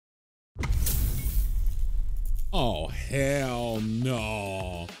Oh, hell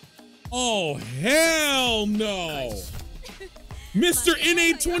no. Oh, hell no. Mr.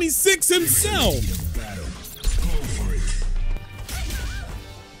 NA26 himself.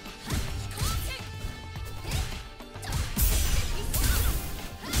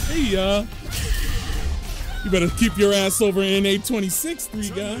 Hey, you better keep your ass over NA26, 3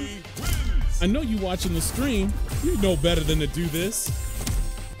 guy. I know you watching the stream. You know better than to do this.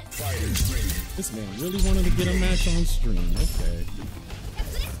 This man really wanted to get a match on stream. Okay.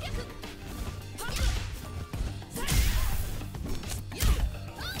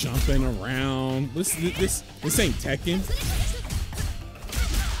 Jumping around. This ain't Tekken.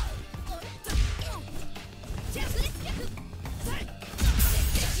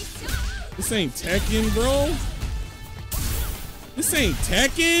 This ain't Tekken, bro. This ain't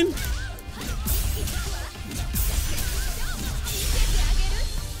Tekken.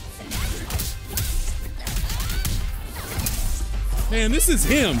 Man, this is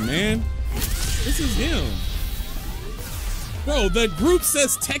him, man. This is him. Bro, the group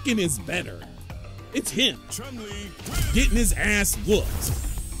says Tekken is better. It's him. Getting his ass whooped.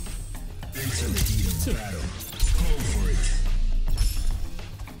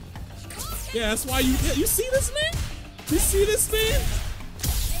 Yeah, that's why you see this man? You see this man?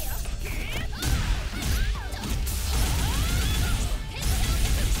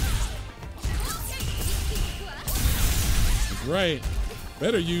 That's right.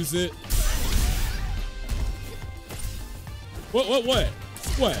 Better use it. What?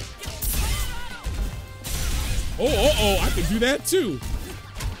 Oh, I can do that too.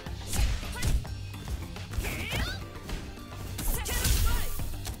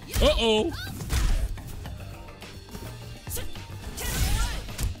 Uh-oh.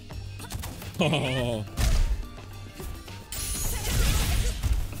 Oh.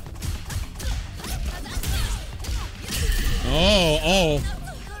 Oh.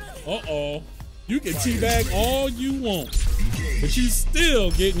 Uh-oh. You can teabag all you want, but you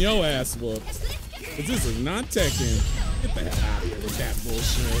still getting your ass whooped. But this is not Tekken. Get the hell out of here with that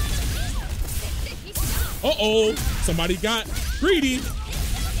bullshit. Uh-oh. Somebody got greedy.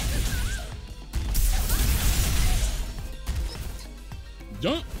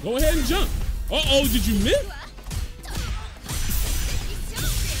 Jump. Go ahead and jump. Uh-oh, did you miss?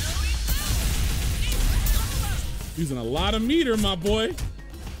 Using a lot of meter, my boy.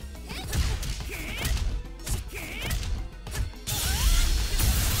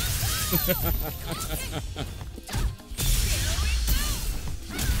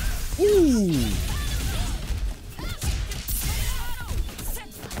 Ooh.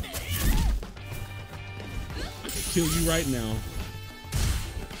 I can kill you right now.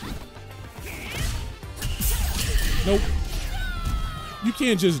 Nope. You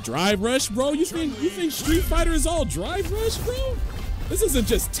can't just drive rush, bro. You think Street Fighter is all drive rush, bro? This isn't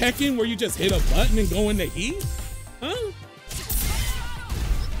just Tekken where you just hit a button and go into heat, huh?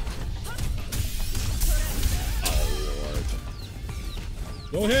 Oh Lord.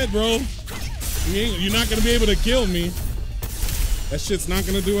 Go ahead, bro. You're not gonna be able to kill me. That shit's not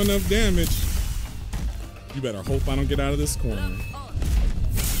gonna do enough damage. You better hope I don't get out of this corner.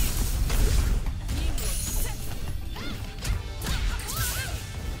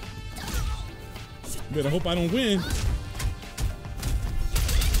 Better hope I don't win.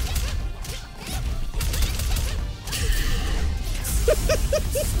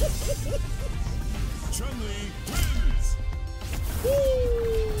 Chun-Li wins.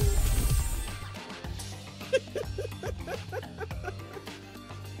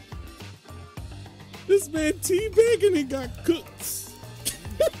 This man teabagging and got cooked.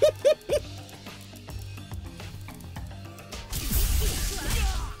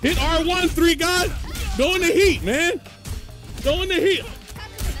 Hit R1, 3 God. Go in the heat, man. Go in the heat.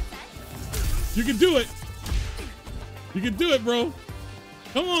 You can do it. You can do it, bro.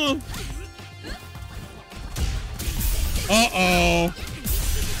 Come on. Uh-oh.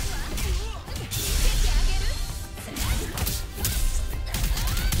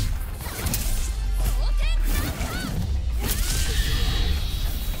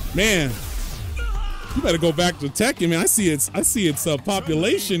 Man, you better go back to Tekken, man. I see its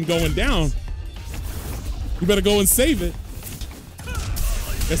population going down. You better go and save it.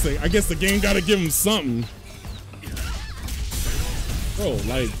 I guess the game got to give him something. Bro,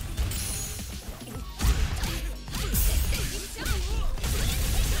 like.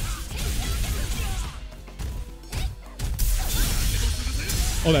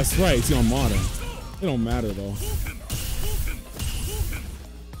 Oh, that's right. It's on modern. It don't matter, though.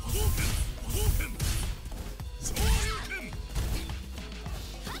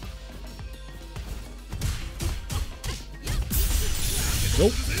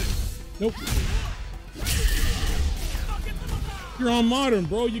 Nope. Nope. You're on modern,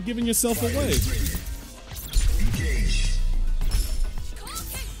 bro. You're giving yourself away.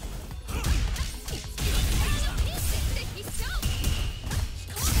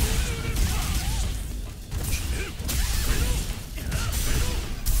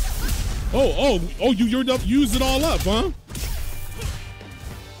 Oh, you used it all up, huh?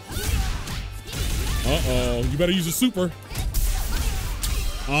 Uh-oh, you better use a super.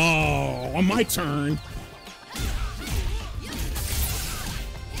 Oh, on my turn.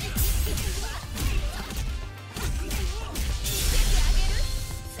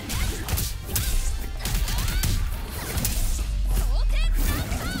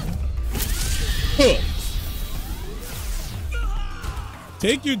 Huh.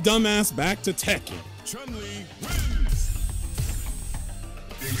 Take your dumbass back to Tekken. Chun-Li wins.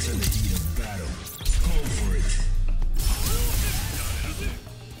 Into the heat of battle. Go for it.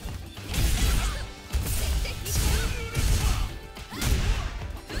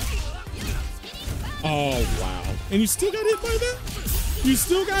 Oh, wow. And you still got hit by that? You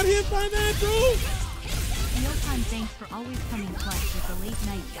still got hit by that, bro? Mealtime, thanks for always coming clutch with the late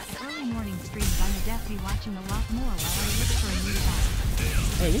night, early morning streams. I'm definitely watching a lot more while I look for a new battle.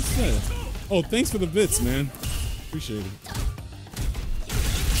 Hey, what's that? Oh, thanks for the bits, man. Appreciate it.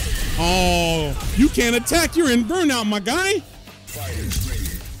 Oh, you can't attack. You're in burnout, my guy.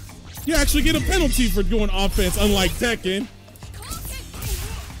 You actually get a penalty for doing offense, unlike Tekken.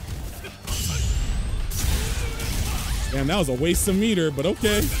 Damn, that was a waste of meter, but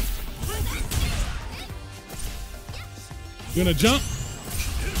okay. You gonna jump?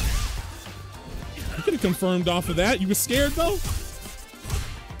 You could have confirmed off of that. You were scared though?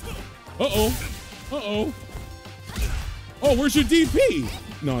 Uh-oh. Uh-oh. Oh, where's your DP?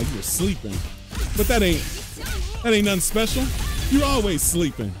 No, you were sleeping. But that ain't nothing special. You're always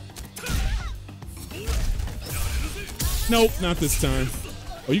sleeping. Nope, not this time.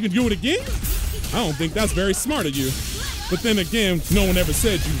 Oh, you can do it again? I don't think that's very smart of you. But then again, no one ever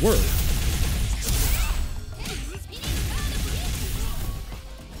said you were.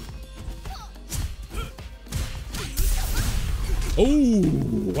 Oh,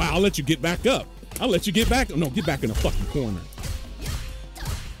 wow, I'll let you get back up. I'll let you get back. No, get back in the fucking corner.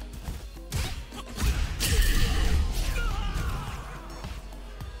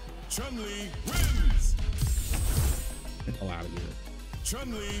 Chun-Li wins. Get the hell out of here.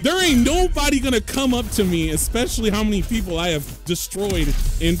 Chun-Li. There ain't nobody gonna come up to me, especially how many people I have destroyed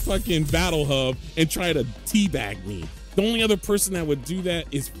in fucking BattleHub and try to teabag me. The only other person that would do that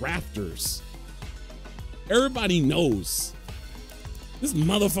is Raptors. Everybody knows. This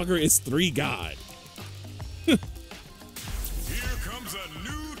motherfucker is 3 God. Here comes a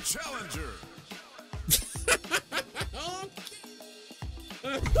new challenger.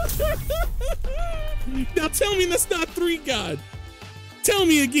 Now tell me that's not 3 God. Tell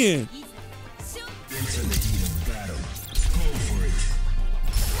me again. Into the heat of battle. Go for it.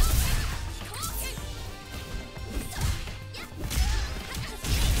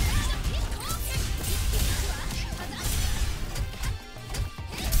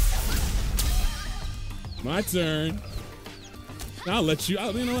 My turn. I'll let you.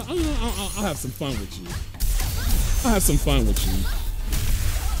 I'll have some fun with you. I'll have some fun with you.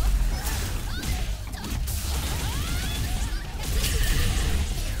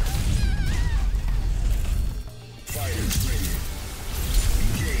 Fighters ready.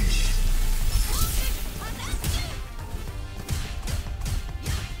 Engage.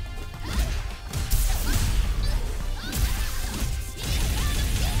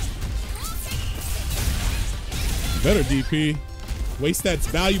 Better DP. Waste that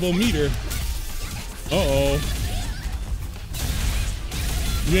valuable meter. Uh-oh.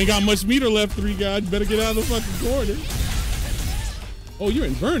 You ain't got much meter left, 3 God. You better get out of the fucking corner. Oh, you're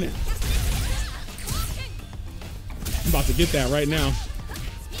in burnout. I'm about to get that right now.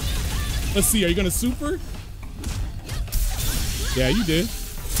 Let's see, are you gonna super? Yeah, you did.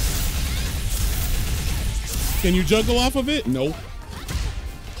 Can you juggle off of it? Nope.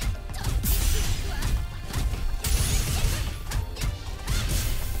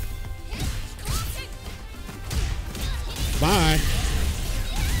 Bye.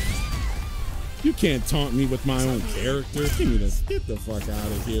 You can't taunt me with my own character. Give me this. Get the fuck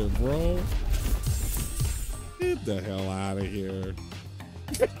out of here, bro. Get the hell out of here.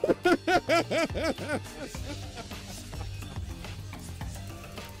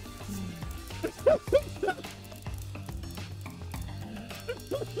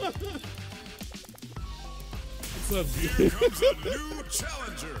 What's up, Here comes a new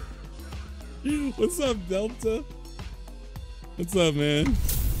challenger. What's up, Delta? What's up, man?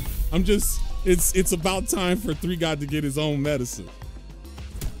 It's about time for 3 God to get his own medicine.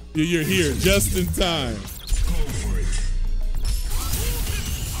 You're here just in time.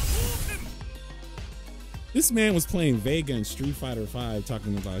 This man was playing Vega in Street Fighter 5,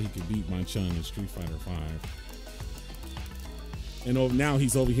 talking about he could beat my Chun in Street Fighter 5. And now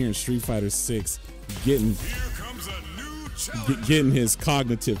he's over here in Street Fighter 6 getting his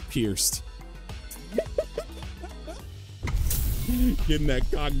cognitive pierced. Getting that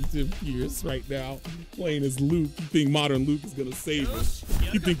cognitive pierced right now. Playing as Luke. You think modern Luke is gonna save us.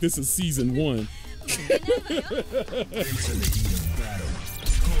 You think this is season 1.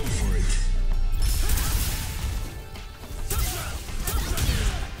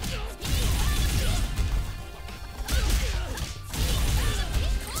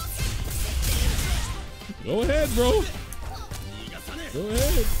 Go ahead, bro. Go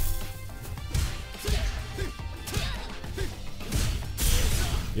ahead.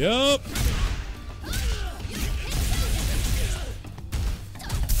 Yup.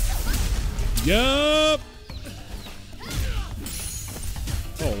 Yup.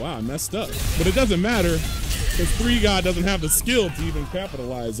 Oh, wow, I messed up. But it doesn't matter because 3 God doesn't have the skill to even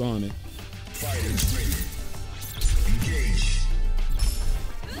capitalize on it. Fighters ready. Engage.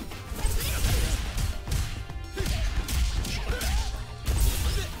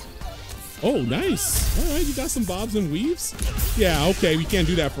 Oh, nice. All right, you got some bobs and weaves? Yeah, okay, we can't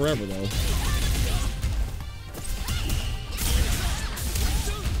do that forever, though.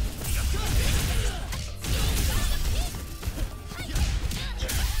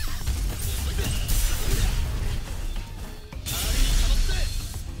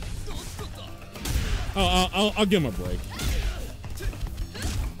 Oh, I'll give him a break.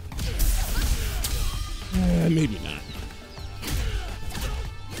 Maybe not.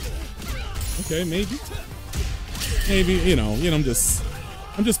 Okay, maybe. You know, I'm just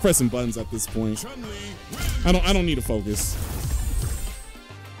pressing buttons at this point. I don't need to focus.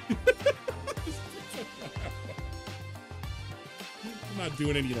 I'm not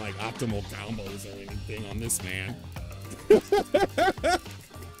doing any like optimal combos or anything on this man.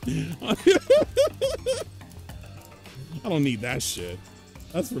 I don't need that shit.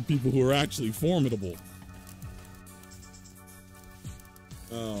 That's for people who are actually formidable.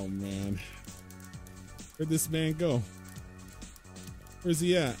 Oh man. Where'd this man go? Where's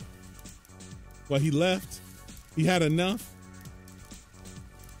he at? Well, he left. He had enough.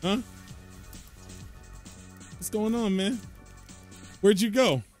 Huh? What's going on, man? Where'd you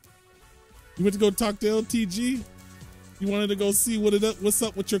go? You went to go talk to LTG? You wanted to go see what's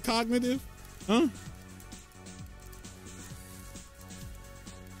up with your cognitive? Huh?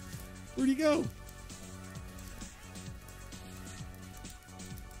 Where'd he go?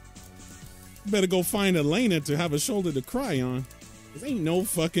 You better go find Elena to have a shoulder to cry on. There ain't no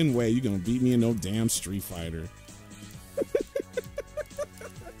fucking way you gonna beat me in no damn Street Fighter.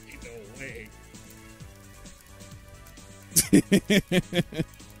 Ain't no way.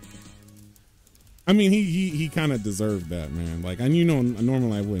 I mean, he kind of deserved that, man. Like,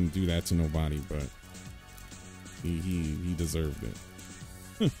 normally I wouldn't do that to nobody, but he deserved it.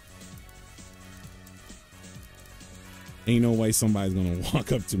 Ain't no way somebody's gonna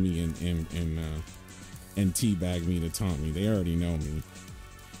walk up to me and teabag me to taunt me. They already know me.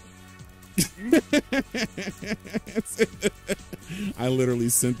 I literally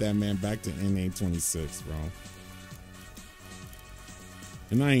sent that man back to NA26, bro.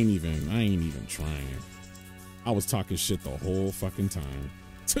 And I ain't even trying. I was talking shit the whole fucking time.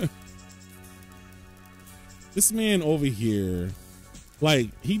 This man over here, like,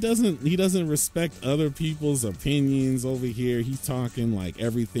 he doesn't respect other people's opinions over here. He's talking like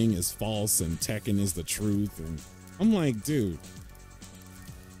everything is false and Tekken is the truth. And I'm like, dude,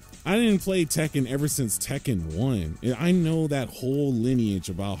 I didn't play Tekken ever since Tekken 1. I know that whole lineage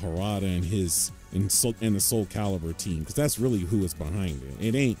about Harada and the Soul Calibur team, because that's really who is behind it.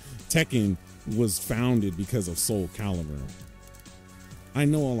 It ain't Tekken was founded because of Soul Calibur. I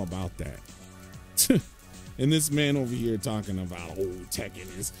know all about that. And this man over here talking about, oh,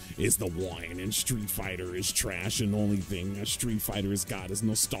 Tekken is the one and Street Fighter is trash and the only thing that Street Fighter has got is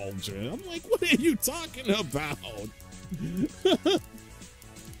nostalgia. I'm like, what are you talking about?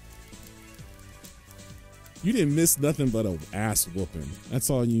 You didn't miss nothing but an ass whooping.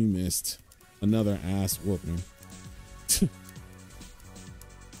 That's all you missed. Another ass whooping.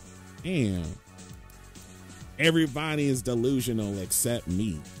 Damn. Everybody is delusional except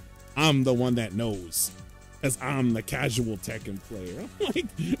me. I'm the one that knows. As I'm the casual Tekken player. I'm like,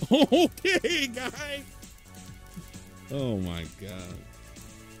 okay, guy. Oh my God.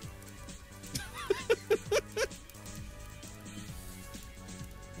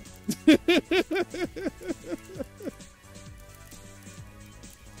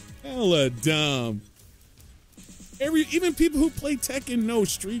 Hella dumb. Even people who play Tekken know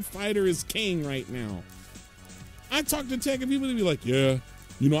Street Fighter is king right now. I talk to Tekken people, they be like, yeah,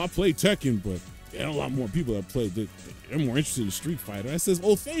 you know, I play Tekken, but there are a lot more people that play, they're more interested in Street Fighter. I says,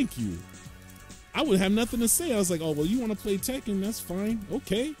 oh, thank you. I would have nothing to say. I was like, oh, well, you want to play Tekken? That's fine.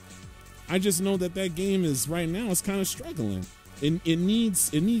 Okay. I just know that that game is right now, it's kind of struggling. It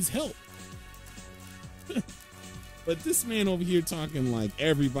needs help. But this man over here talking like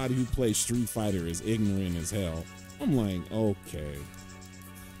everybody who plays Street Fighter is ignorant as hell. I'm like, okay.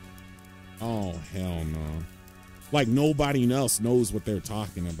 Oh, hell no. Like nobody else knows what they're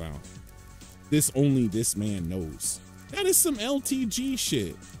talking about. Only this man knows. That is some LTG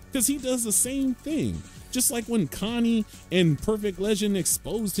shit. Because he does the same thing. Just like when Connie and Perfect Legend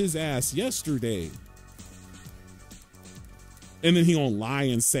exposed his ass yesterday. And then he gonna lie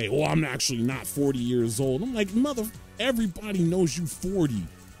and say, oh, I'm actually not 40 years old. I'm like, everybody knows you 40.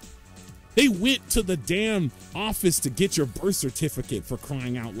 They went to the damn office to get your birth certificate, for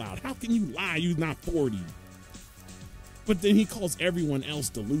crying out loud. How can you lie you're not 40? But then he calls everyone else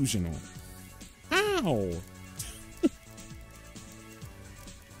delusional. How?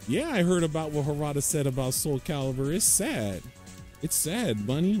 Yeah, I heard about what Harada said about Soul Calibur. It's sad. It's sad,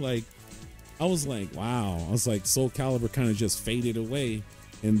 Bunny. Like, I was like, wow. I was like, Soul Calibur kind of just faded away.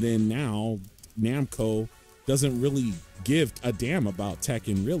 And then now Namco doesn't really give a damn about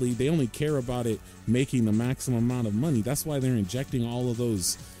Tekken, really. They only care about it making the maximum amount of money. That's why they're injecting all of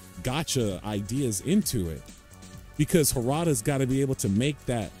those gotcha ideas into it. Because Harada's got to be able to make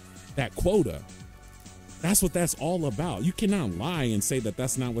that quota. That's what that's all about. You cannot lie and say that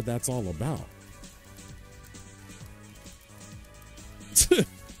that's not what that's all about.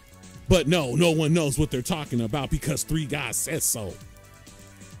 But no one knows what they're talking about because 3 guys said so.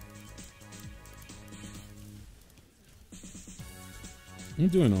 I'm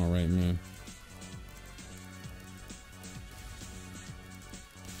doing all right, man.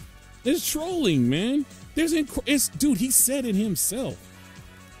 It's trolling, man. Dude, he said it himself.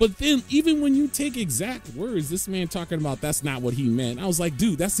 But then even when you take exact words, this man talking about that's not what he meant. I was like,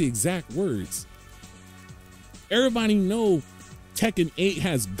 dude, that's the exact words. Everybody know Tekken 8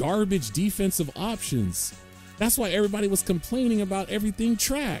 has garbage defensive options. That's why everybody was complaining about everything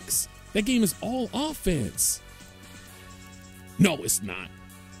tracks. That game is all offense. No, it's not.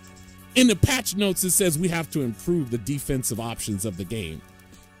 In the patch notes, it says we have to improve the defensive options of the game.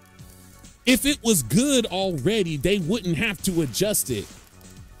 If it was good already, they wouldn't have to adjust it.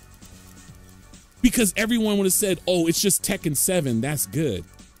 Because everyone would have said, oh, it's just Tekken 7, that's good.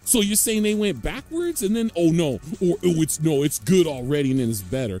 So you're saying they went backwards and then, oh no, or oh, it's good already and then it's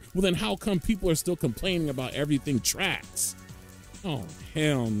better. Well, then how come people are still complaining about everything tracks? Oh,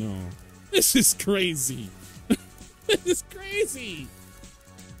 hell no. This is crazy. This is crazy.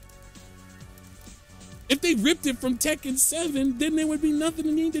 If they ripped it from Tekken 7, then there would be nothing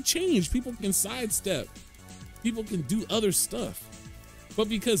to need to change. People can sidestep. People can do other stuff. But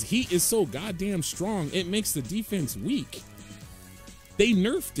because Heat is so goddamn strong, it makes the defense weak. They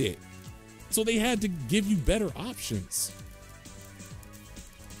nerfed it. So they had to give you better options.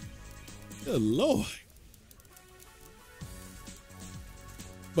 Good Lord.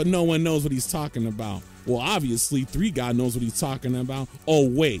 But no one knows what he's talking about. Well, obviously, 3 Guy knows what he's talking about. Oh,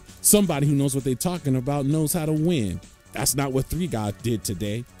 wait. Somebody who knows what they're talking about knows how to win. That's not what 3 Guy did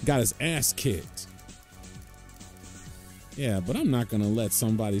today. Got his ass kicked. Yeah, but I'm not going to let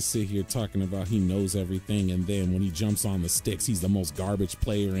somebody sit here talking about he knows everything and then when he jumps on the sticks, he's the most garbage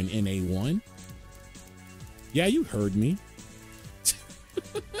player in NA1. Yeah, you heard me.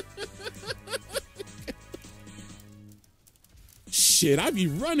 Shit, I be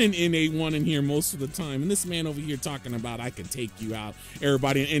running NA1 in here most of the time, and this man over here talking about I can take you out.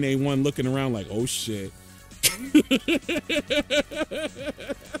 Everybody in NA1 looking around like, oh shit.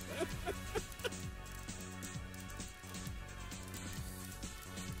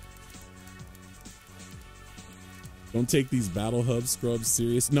 Don't take these BattleHub scrubs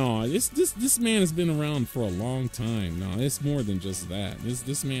serious. No, this man has been around for a long time. No, it's more than just that.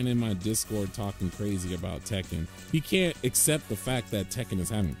 This man in my Discord talking crazy about Tekken. He can't accept the fact that Tekken is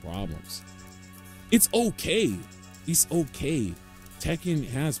having problems. It's okay. It's okay. Tekken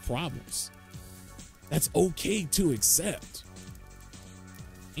has problems. That's okay to accept.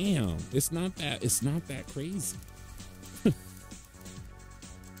 Damn, it's not that crazy.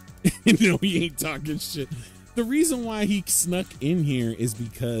 No, he ain't talking shit. The reason why he snuck in here is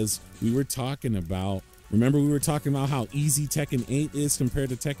because we were talking about, remember we were talking about how easy Tekken 8 is compared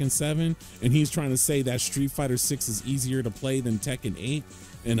to Tekken 7? And he's trying to say that Street Fighter 6 is easier to play than Tekken 8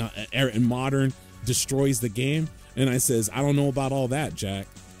 in modern destroys the game. And I says, I don't know about all that, Jack,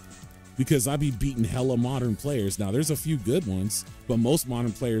 because I be beating hella modern players. Now, there's a few good ones, but most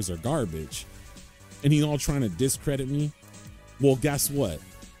modern players are garbage. And he's all trying to discredit me. Well, guess what?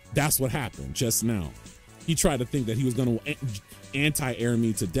 That's what happened just now. He tried to think that he was going to anti-air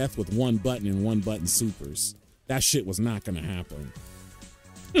me to death with one button and one button supers. That shit was not going to happen.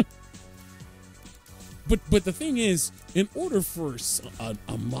 But the thing is, in order for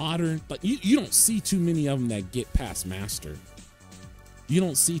a modern, like you don't see too many of them that get past master. You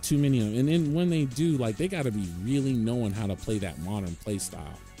don't see too many of them. And then when they do, like, they got to be really knowing how to play that modern play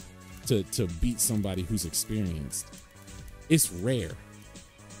style to beat somebody who's experienced. It's rare.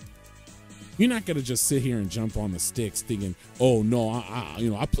 You're not gonna just sit here and jump on the sticks thinking, "Oh no,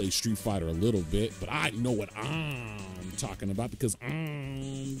 I play Street Fighter a little bit, but I know what I'm talking about because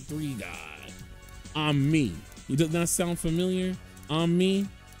I'm 3 God. I'm me." Does that sound familiar? I'm me.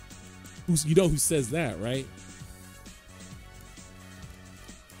 You know who says that, right?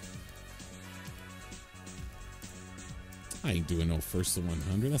 I ain't doing no first to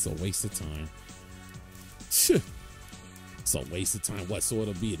 100. That's a waste of time. It's a waste of time. What? So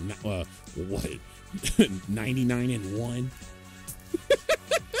it'll be what? 99-1.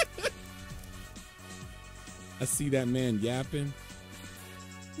 I see that man yapping.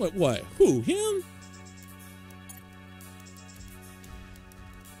 What? Who? Him?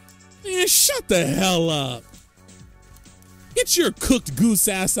 Man, shut the hell up. Get your cooked goose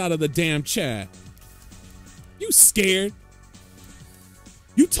ass out of the damn chat. You scared?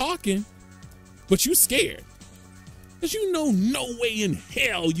 You talking, but you scared. Because you know no way in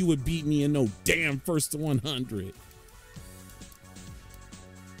hell you would beat me in no damn first to 100.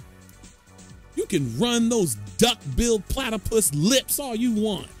 You can run those duck-billed platypus lips all you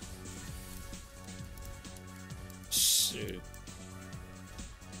want. Shit.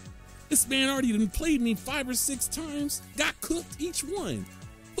 This man already done played me 5 or 6 times, got cooked each one,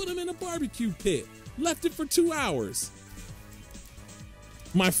 put him in a barbecue pit, left it for 2 hours.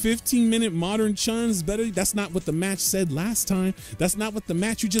 My 15-minute modern chun's better. That's not what the match said last time. That's not what the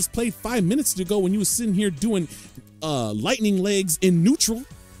match you just played 5 minutes ago when you was sitting here doing lightning legs in neutral.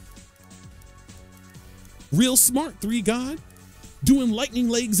 Real smart, 3 God. Doing lightning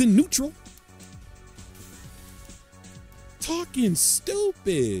legs in neutral. Talking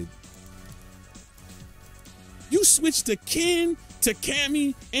stupid. You switched to Ken, to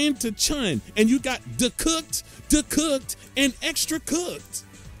Cammy, and to Chun, and you got decooked, and extra cooked.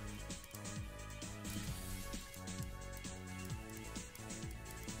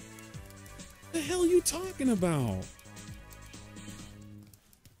 The hell are you talking about?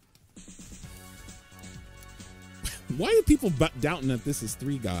 Why are people doubting that this is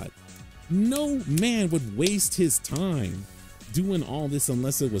 3 God? No man would waste his time doing all this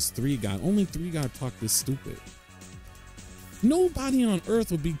unless it was 3 God. Only 3 God talk this stupid. Nobody on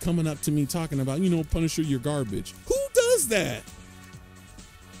earth would be coming up to me talking about, Punisher, you're garbage. Who does that?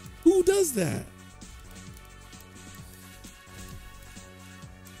 Who does that?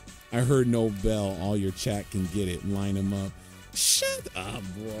 I heard no bell. All your chat can get it. Line them up. Shut up,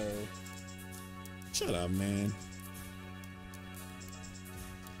 bro. Shut up, man.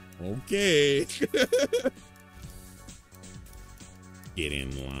 Okay. Get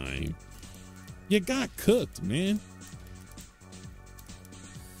in line. You got cooked, man.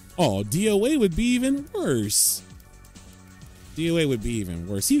 Oh, DOA would be even worse. DOA would be even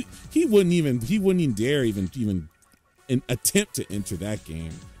worse. He wouldn't even dare even attempt to enter that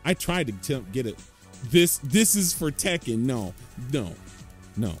game. I tried to get it. This is for Tekken. No.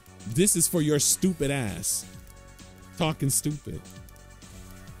 This is for your stupid ass. Talking stupid.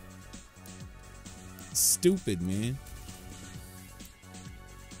 Stupid, man.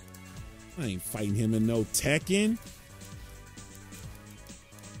 I ain't fighting him in no Tekken.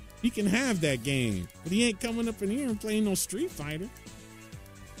 He can have that game, but he ain't coming up in here and playing no Street Fighter.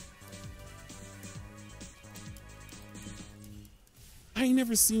 I ain't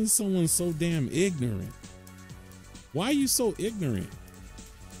never seen someone so damn ignorant. Why are you so ignorant?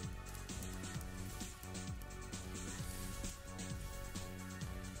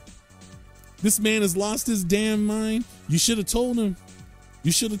 This man has lost his damn mind. You should have told him.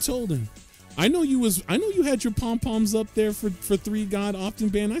 You should have told him. I know you had your pom-poms up there for 3 God often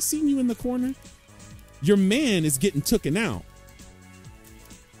ban. I seen you in the corner. Your man is getting taken out.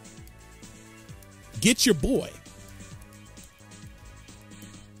 Get your boy.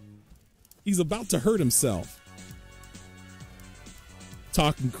 He's about to hurt himself.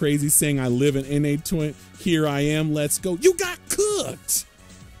 Talking crazy, saying I live in NA20. Here I am, let's go. You got cooked.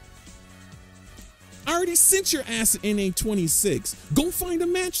 I already sent your ass at NA26. Go find a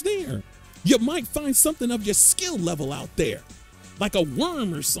match there. You might find something of your skill level out there, like a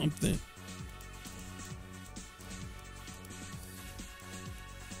worm or something.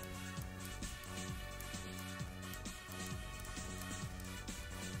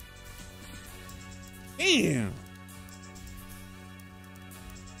 Damn.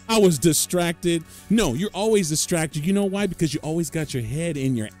 I was distracted. No, you're always distracted. You know why? Because you always got your head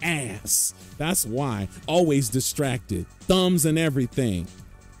in your ass. That's why. Always distracted. Thumbs and everything.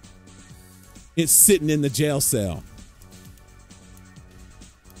 It's sitting in the jail cell.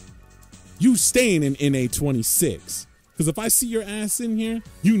 You staying in NA26. Because if I see your ass in here,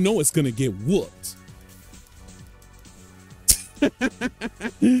 you know it's going to get whooped.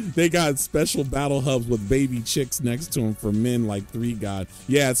 They got special battle hubs with baby chicks next to them for men like 3 God.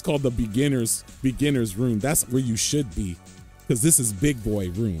 Yeah, it's called the beginners room. That's where you should be, because this is big boy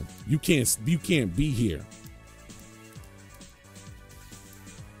room. You can't be here.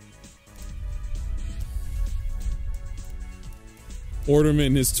 Ornament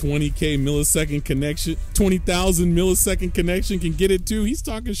in his 20K millisecond connection, 20,000 millisecond connection can get it too. He's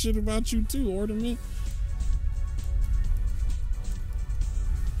talking shit about you too, Ornament.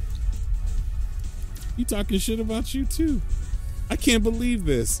 He talking shit about you too. I can't believe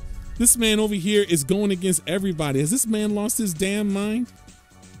this. This man over here is going against everybody. Has this man lost his damn mind?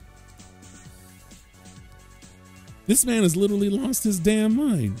 This man has literally lost his damn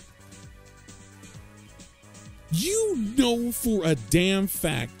mind. You know for a damn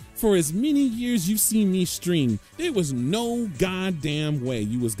fact, for as many years you've seen me stream, there was no goddamn way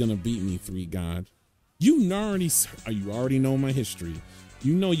you was gonna beat me, 3 God. You already know my history.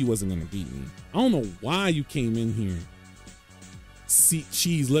 You know you wasn't gonna beat me. I don't know why you came in here. See,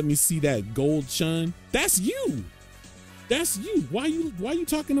 cheese, let me see that gold chun. That's you. That's you. Why you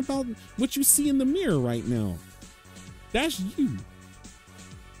talking about what you see in the mirror right now? That's you.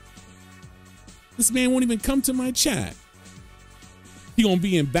 This man won't even come to my chat. He gonna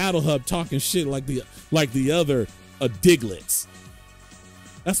be in BattleHub talking shit like the other Diglets.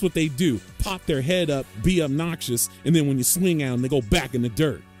 That's what they do. Pop their head up, be obnoxious, and then when you swing at them, they go back in the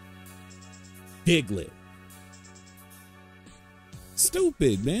dirt. Diglett.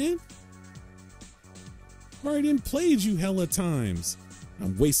 Stupid, man. I've already played you hella times.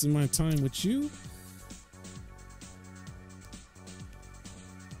 I'm wasting my time with you.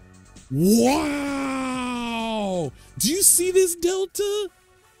 Wow! Do you see this, Delta?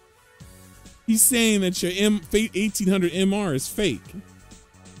 He's saying that your 1800 MR is fake.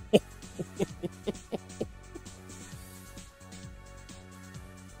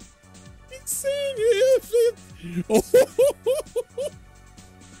 He's saying it.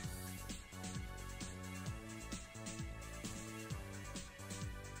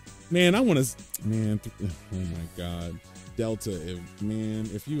 Man, I want to. Man, oh my God, Delta.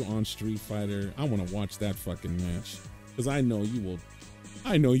 If you on Street Fighter, I want to watch that fucking match, because I know you will.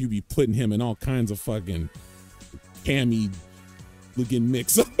 I know you be putting him in all kinds of fucking Cammy looking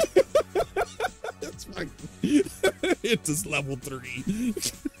mix up. That's like it's just level 3.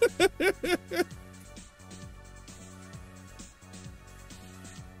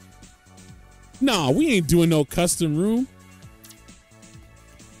 Nah, we ain't doing no custom room.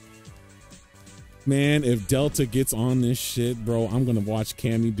 Man, if Delta gets on this shit, bro, I'm gonna watch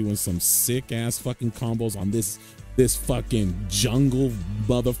Cammy doing some sick ass fucking combos on this fucking jungle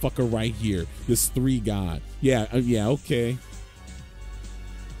motherfucker right here. This 3 God. Yeah, okay.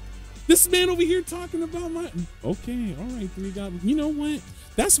 This man over here talking about my... Okay, all right, 3 God. You know what?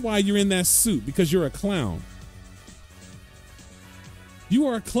 That's why you're in that suit, because you're a clown. You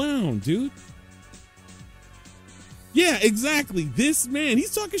are a clown, dude. Yeah, exactly. This man.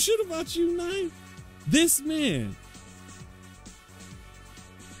 He's talking shit about you, Nine. This man.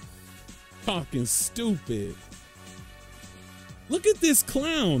 Talking stupid. Look at this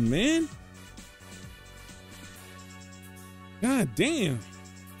clown, man. God damn.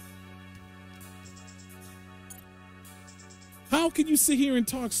 How can you sit here and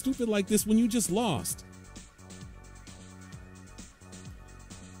talk stupid like this when you just lost?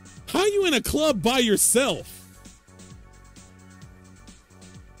 How are you in a club by yourself?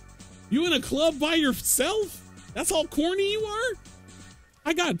 You in a club by yourself? That's how corny you are?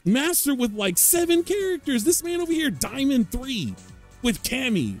 I got master with like 7 characters. This man over here, Diamond 3 with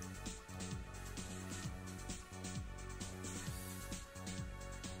Cammy.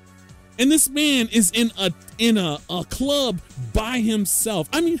 And this man is in a club by himself.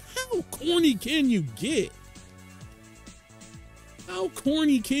 I mean, how corny can you get? How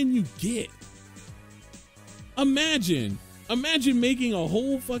corny can you get? Imagine Imagine making a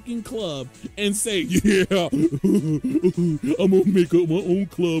whole fucking club and say, yeah, I'm gonna make up my own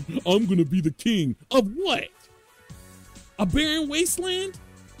club. I'm gonna be the king of what? A barren wasteland?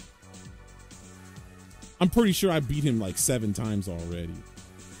 I'm pretty sure I beat him like 7 times already.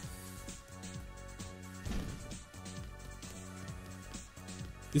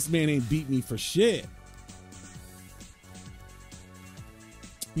 This man ain't beat me for shit.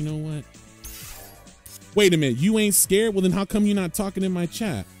 You know what? Wait a minute, you ain't scared? Well, then how come you're not talking in my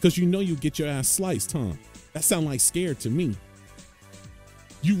chat? Because you know you get your ass sliced, huh? That sound like scared to me.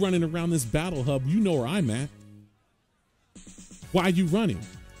 You running around this battle hub, you know where I'm at. Why you running?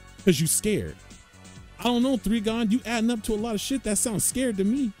 Because you scared. I don't know, 3 you adding up to a lot of shit that sounds scared to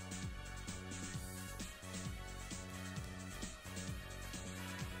me.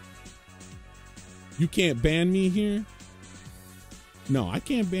 You can't ban me here? No, I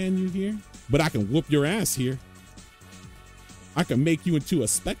can't ban you here. But I can whoop your ass here. I can make you into a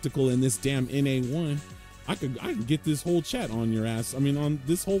spectacle in this damn NA1. I can get this whole chat on your ass. I mean, on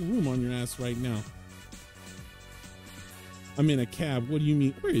this whole room on your ass right now. I'm in a cab. What do you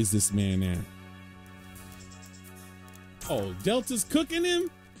mean? Where is this man at? Oh, Delta's cooking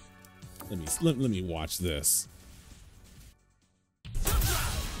him? Let me watch this.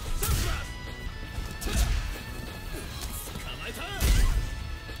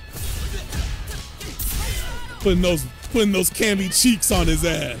 Putting those candy cheeks on his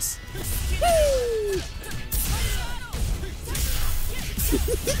ass. Woo!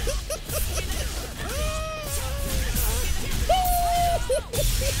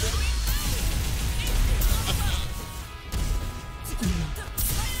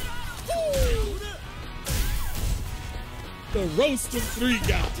 The roast of 3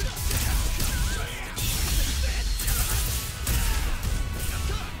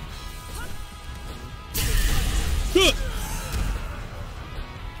 Good.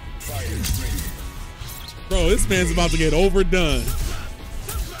 Bro, this man's about to get overdone.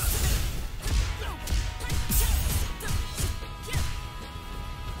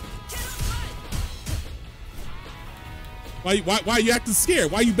 Why are you acting scared?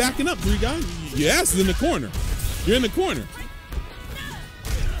 Why are you backing up, 3 Your ass is in the corner. You're in the corner.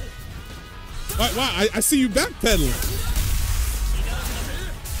 Why? I see you backpedaling.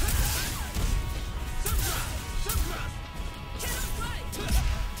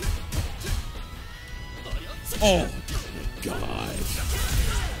 Oh, God.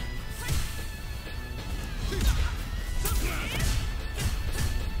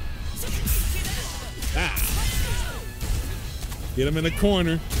 Ah. Get him in the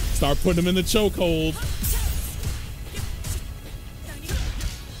corner. Start putting him in the chokehold.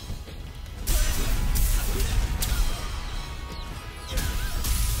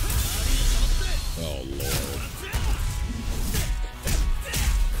 Oh, Lord.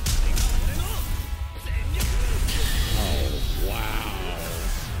 Oh, wow.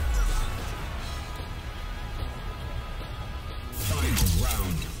 Final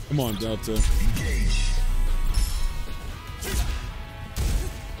round. Come on, Delta. Engage.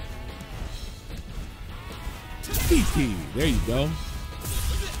 PP. There you go.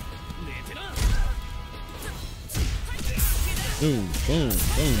 Boom, boom,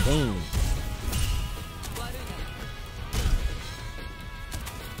 boom, boom.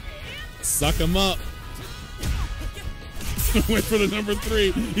 Suck him up. Wait for the number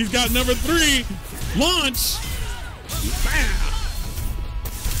 3. He's got number 3. Launch. Bam.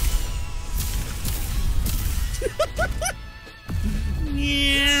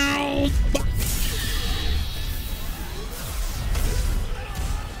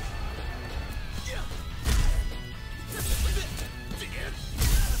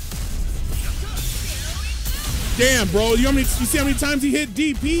 Damn, bro. You see how many times he hit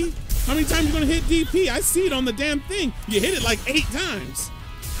DP? How many times you gonna hit DP? I see it on the damn thing. You hit it like 8 times.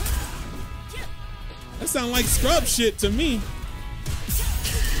 That sound like scrub shit to me.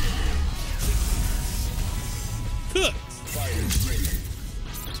 Cooked.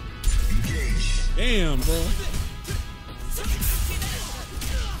 Damn, bro.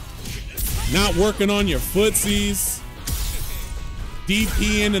 Not working on your footsies.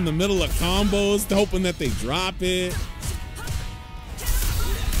 DPing in the middle of combos, hoping that they drop it.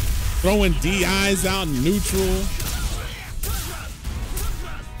 Throwing DIs out in neutral.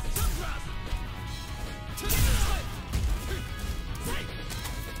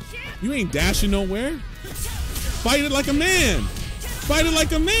 You ain't dashing nowhere. Fight it like a man. Fight it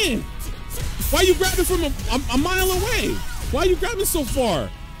like a man. Why you grabbing from a mile away? Why you grabbing so far?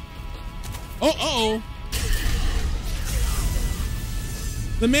 Oh, uh-oh.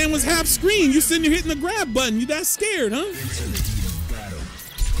 The man was half screen. You sitting there hitting the grab button. You that scared, huh? Into the heat of battle.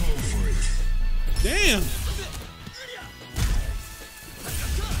 Go for it. Damn.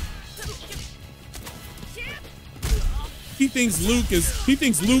 He thinks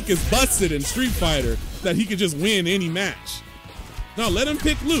Luke is busted in Street Fighter, that he could just win any match. No, let him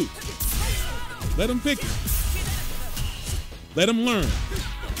pick Luke. Let him pick it. Let him learn.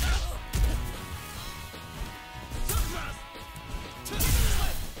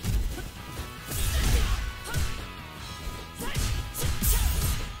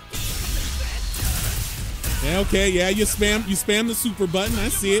 Yeah, okay, yeah, you spam the super button. I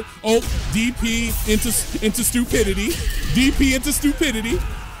see it. Oh, DP into stupidity. DP into stupidity.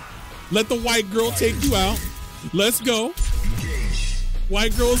 Let the white girl take you out. Let's go.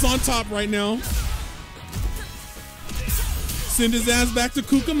 White girl's on top right now. Send his ass back to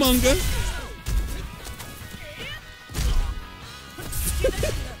Cucamonga.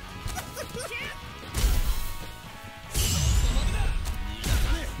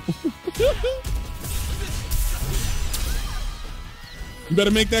 You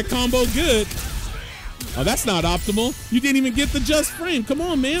better make that combo good. Oh, that's not optimal. You didn't even get the just frame. Come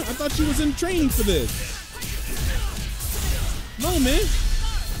on, man. I thought you was in training for this. No, man.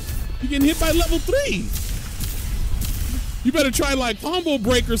 You're getting hit by level 3. You better try like combo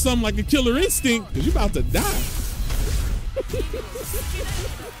break or something like a Killer Instinct, because you're about to die.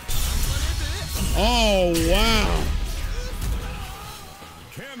 Oh, wow.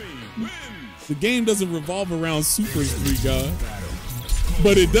 The game doesn't revolve around supers, 3God.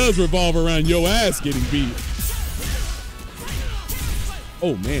 But it does revolve around your ass getting beat.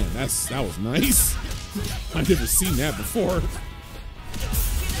 Oh man, that was nice. I've never seen that before.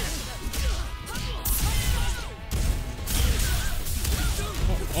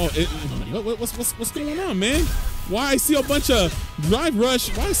 What's going on, man? Why I see a bunch of drive rush?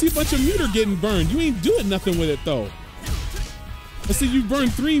 Why I see a bunch of meter getting burned? You ain't doing nothing with it though. I see you burn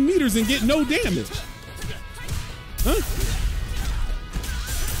 3 meters and get no damage. Huh?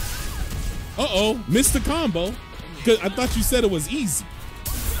 Uh-oh, missed the combo. Cause I thought you said it was easy.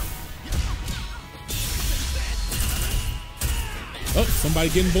 Oh, somebody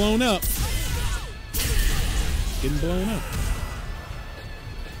getting blown up. Getting blown up.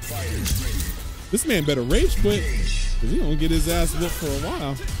 This man better rage quit, cause he gonna get his ass whooped for a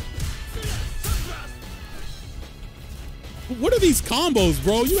while. What are these combos,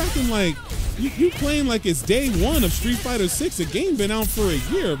 bro? You acting like you playing like it's day 1 of Street Fighter 6. The game been out for a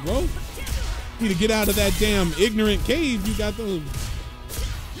year, bro. You need to get out of that damn ignorant cave. You got those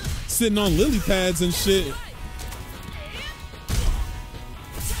sitting on lily pads and shit.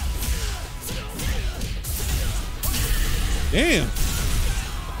 Damn.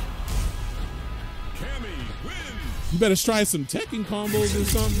 You better try some Tekken combos or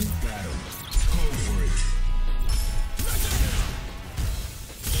something.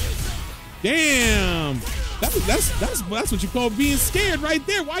 Damn. That's what you call being scared right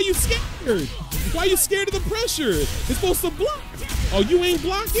there. Why are you scared? Why are you scared of the pressure? It's supposed to block. Oh, you ain't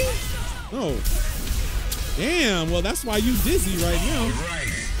blocking? Oh. Damn, well, that's why you dizzy right now. Right,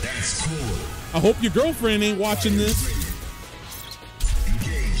 that's cool. I hope your girlfriend ain't watching this.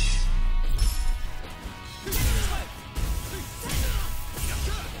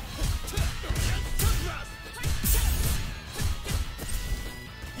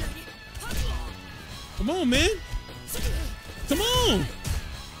 Come on, man. Come on.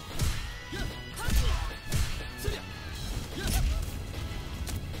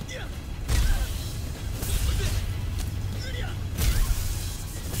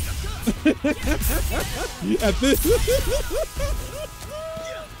 At this,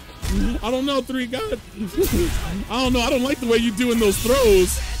 I don't know, 3God. I don't know. I don't like the way you doing those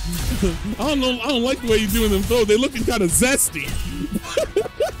throws. I don't know. I don't like the way you doing them throws. They looking kind of zesty.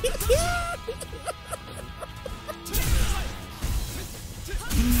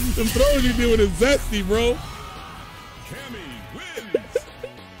 Them throws you doing is zesty, bro.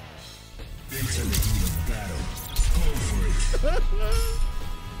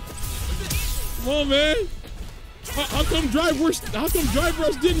 Come on, man. How come Drive Rush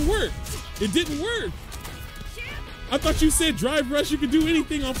didn't work? It didn't work. I thought you said Drive Rush, you could do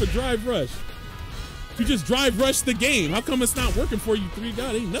anything off of Drive Rush. You just Drive Rush the game. How come it's not working for you,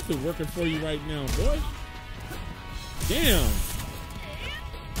 3God? Ain't nothing working for you right now, boy. Damn.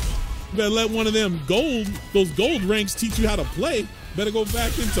 You better let one of them those gold ranks teach you how to play. Better go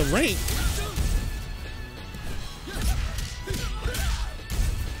back into rank.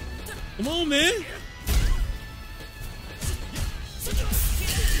 Come on, man.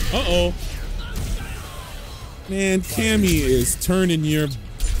 Uh-oh. Man, Cammy is turning your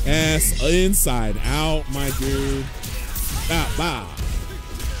Ass inside out, my dude. Bow, bow,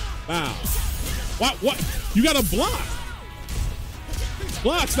 bow. What? You gotta block.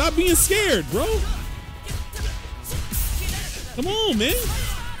 Block, stop being scared, bro. Come on, man.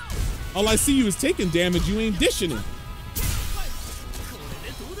 All I see you is taking damage, you ain't dishing it.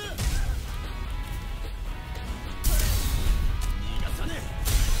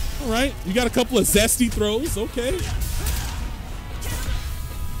 All right, you got a couple of zesty throws, okay.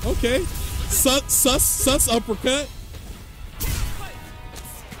 Okay, sus uppercut.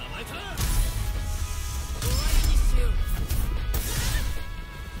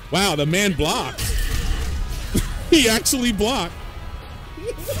 Wow, the man blocked. He actually blocked.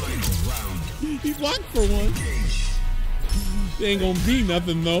 He blocked for one. It ain't gonna be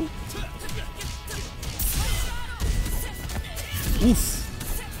nothing though. Oof.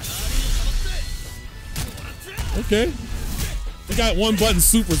 Okay. We got one button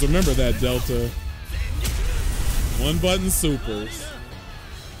supers. Remember that, Delta. One button supers.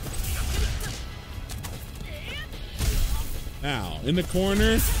 Now in the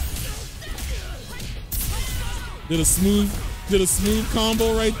corner. Did a smooth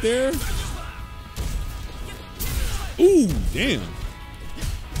combo right there. Ooh, damn.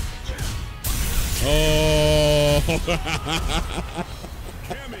 Oh.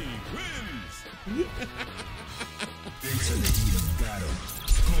 Cammy wins. Into the heat of battle.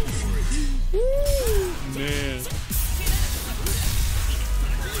 Go for it. Woo, man.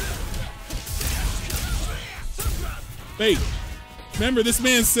 Fate. Remember, this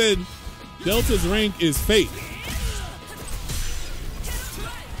man said Delta's rank is fate.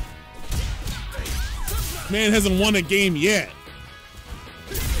 Man hasn't won a game yet.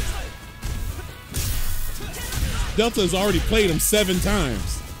 Delta has already played him 7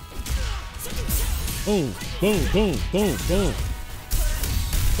 times. Boom, boom, boom, boom, boom.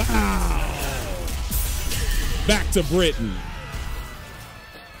 Wow. Back to Britain.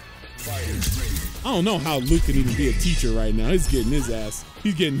 I don't know how Luke can even be a teacher right now. He's getting his ass.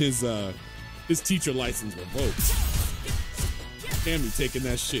 He's getting his teacher license revoked. Cammy taking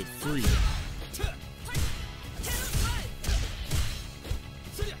that shit free.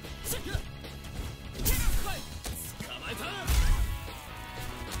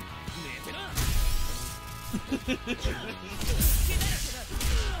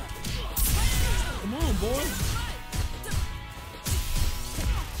 Come on, boy.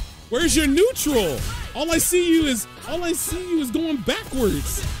 Where's your neutral? All I see you is going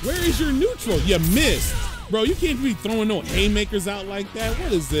backwards. Where is your neutral? You missed. Bro, you can't be throwing no haymakers out like that.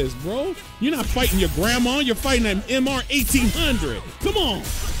 What is this, bro? You're not fighting your grandma, you're fighting an MR 1800. Come on.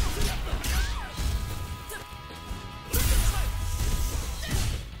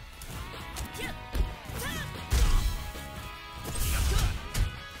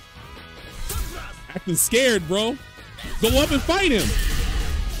 Acting scared, bro. Go up and fight him.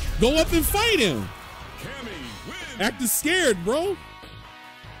 Go up and fight him. Acting scared, bro.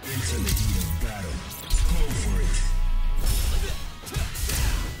 Into the heat of battle. Go for it.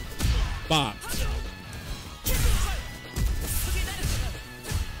 Bop.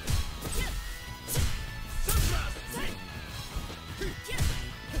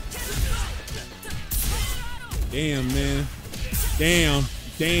 Damn, man. Damn,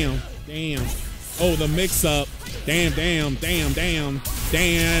 damn, damn. Oh, the mix up. Damn, damn, damn, damn.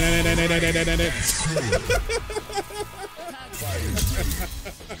 Damn.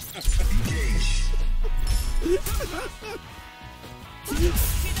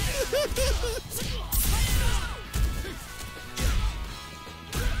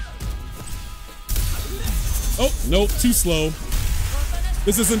 Oh, nope, too slow.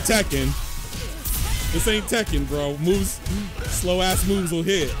 This isn't Tekken. This ain't Tekken, bro. Moves, slow ass moves will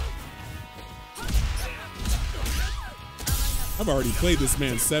hit. I've already played this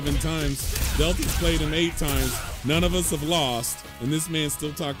man 7 times. Delta's played him 8 times. None of us have lost, and this man's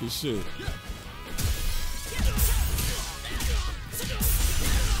still talking shit.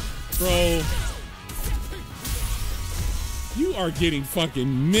 Bro, you are getting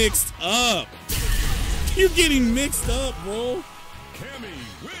fucking mixed up. You're getting mixed up, bro.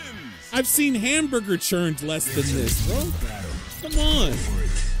 I've seen hamburger churned less than this, bro. Come on.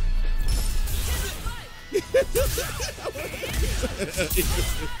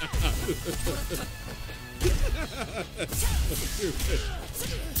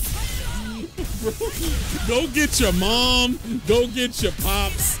 Bro, go get your mom, go get your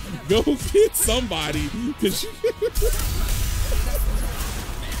pops, go get somebody, cause you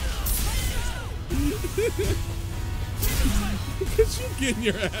getting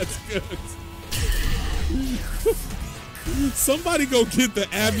your ass cooked. Somebody go get the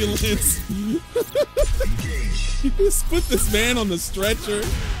ambulance. Just put this man on the stretcher.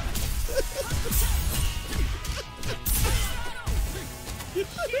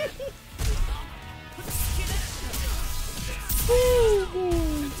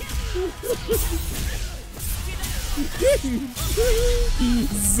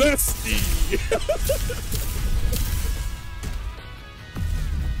 Zesty.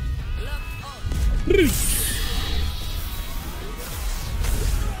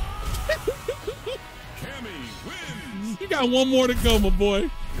 You got one more to go, my boy.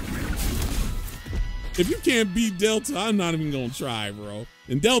 If you can't beat Delta, I'm not even gonna try, bro.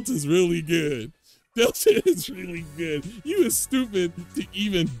 And Delta's really good. Delta is really good. You is stupid to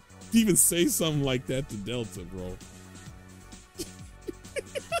even say something like that to Delta, bro.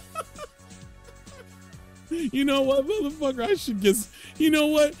 You know what, motherfucker? I should just. You know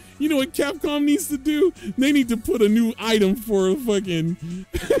what? You know what Capcom needs to do? They need to put a new item for a fucking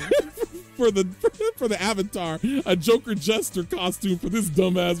for the avatar, a Joker Jester costume for this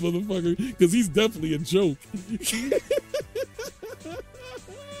dumbass motherfucker, because he's definitely a joke.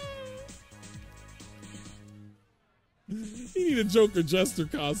 He need a Joker Jester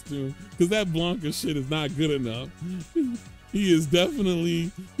costume because that Blanca shit is not good enough. He is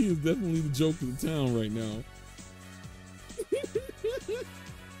definitely the joke of the town right now.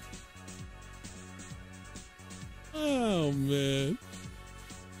 Oh man.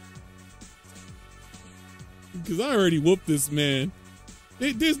 Because I already whooped this man.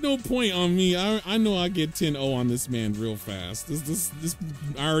 There's no point on me. I know I get 10-0 on this man real fast. This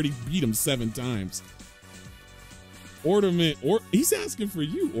I already beat him 7 times. Ornament, he's asking for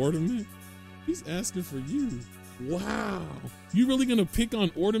you, Ornament. He's asking for you. Wow. You really gonna pick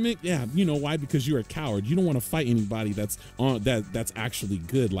on Ornament? Yeah, you know why? Because you're a coward. You don't want to fight anybody that's actually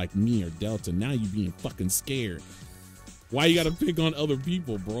good like me or Delta. Now you being fucking scared. Why you gotta pick on other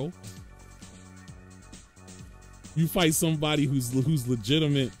people, bro? You fight somebody who's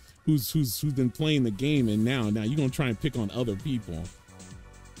legitimate, who's been playing the game, and now you gonna try and pick on other people.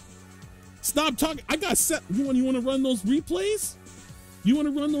 Stop talking. I got set. You want to run those replays? You want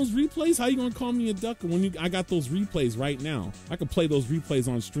to run those replays? How you gonna call me a ducker when I got those replays right now? I can play those replays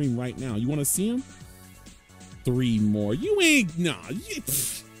on stream right now. You want to see them? 3 more. You ain't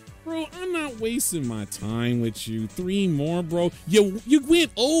bro. I'm not wasting my time with you. 3 more, bro. You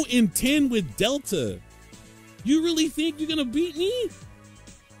went 0-10 with Delta. You really think you're gonna beat me?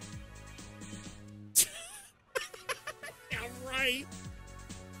 Yeah, right.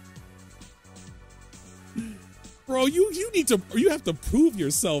 Bro, you have to prove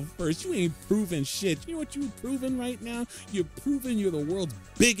yourself first. You ain't proving shit. You know what you're proving right now? You're proving you're the world's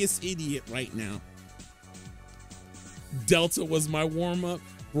biggest idiot right now. Delta was my warm-up.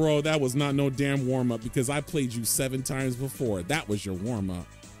 Bro, that was not no damn warm-up because I played you 7 times before. That was your warm-up.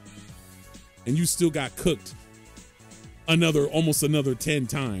 And you still got cooked almost another 10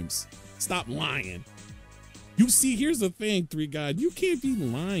 times. Stop lying. You see, here's the thing, 3God. You can't be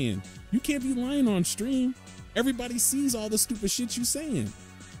lying. You can't be lying on stream. Everybody sees all the stupid shit you saying.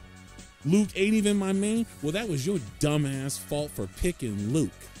 Luke ain't even my main. Well, that was your dumbass fault for picking Luke.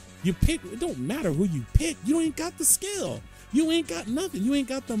 You pick, it don't matter who you pick. You ain't got the skill. You ain't got nothing. You ain't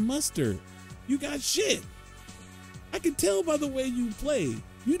got the mustard. You got shit. I can tell by the way you play.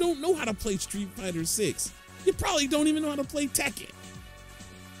 You don't know how to play Street Fighter 6. You probably don't even know how to play Tekken.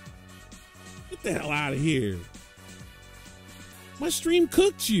 Get the hell out of here. My stream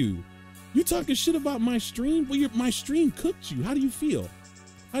cooked you. You talking shit about my stream? Well, my stream cooked you. How do you feel?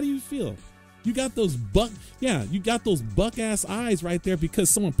 How do you feel? You got those you got those buck ass eyes right there because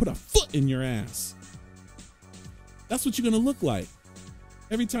someone put a foot in your ass. That's what you're gonna look like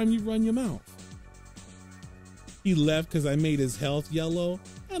every time you run your mouth. He left because I made his health yellow.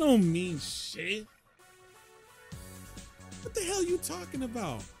 I don't mean shit. What the hell you talking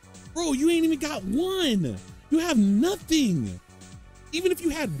about? Bro, you ain't even got 1. You have nothing. Even if you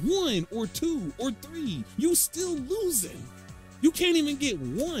had 1 or 2 or 3, you still losing. You can't even get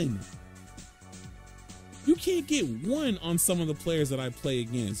 1. You can't get 1 on some of the players that I play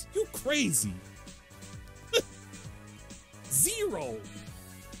against. You crazy. 0.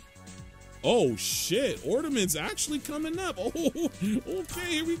 Oh shit, Ornament's actually coming up. Oh,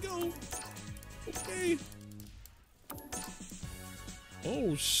 okay, here we go. Okay.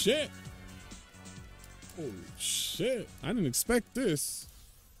 Oh shit. Oh shit. I didn't expect this.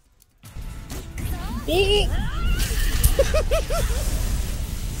 Oh!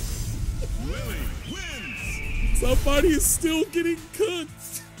 Lily wins. Somebody is still getting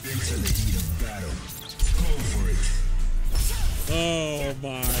cooked. Into the heat of battle. Go for it. Oh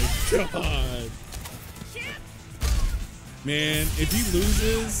my god. Man, if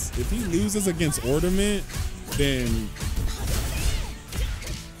he loses against Ornament, then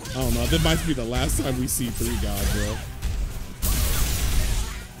I don't know. That might be the last time we see 3 God, bro.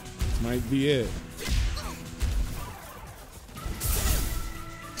 Might be it.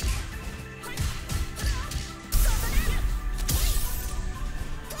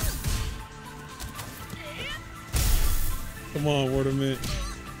 Come on, Ornament.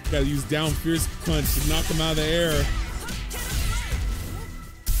 Gotta use down fierce punch to knock him out of the air.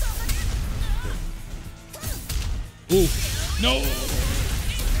 Ooh, no.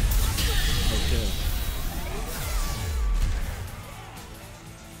 Okay.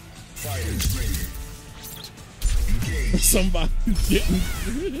 Fighters ready. Engage. Somebody getting.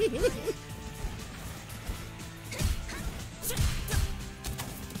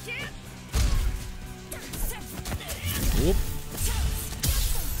 Whoop.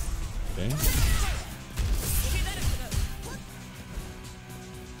 Okay.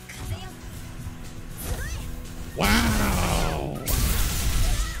 Wow.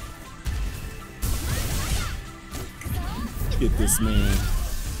 Get this man.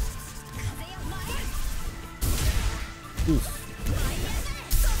 Oof.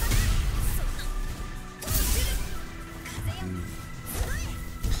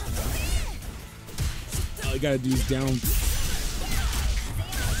 All you gotta do is down.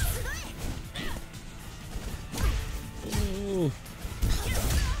 Oh.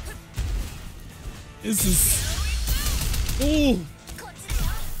 This is. Oh.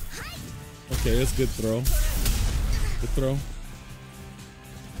 Okay, that's a good throw. Good throw.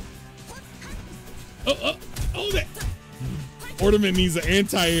 Oh, that. Ornament needs an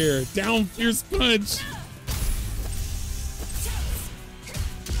anti-air. Down fierce punch.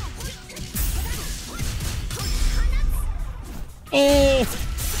 Oh.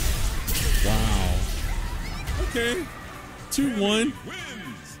 Wow. Okay. 2-1.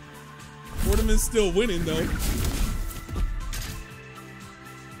 Ornament's still winning, though.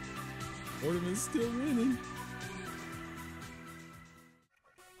 Ornament's still winning.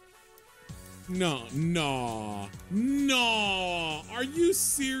 No. Are you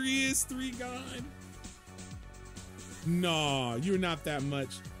serious, 3 God? No, you're not that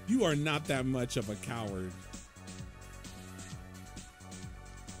much. You are not that much of a coward.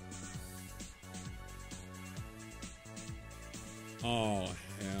 Oh,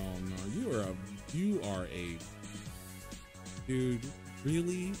 hell no. You are a dude.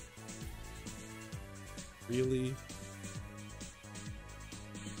 Really? Really?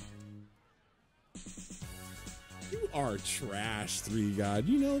 You are trash, 3 God.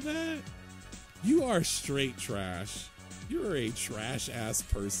 You know that? You are straight trash. You're a trash ass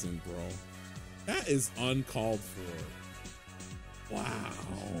person, bro. That is uncalled for. Wow.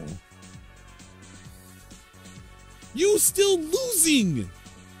 You still losing.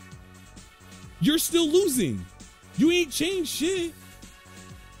 You're still losing. You ain't changed shit.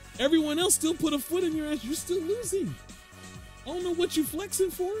 Everyone else still put a foot in your ass. You're still losing. I don't know what you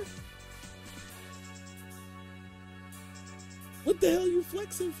flexing for. What the hell are you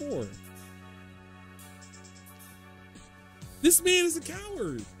flexing for? This man is a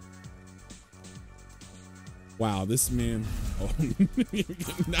coward. Wow, this man. Oh,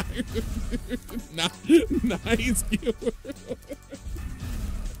 nice.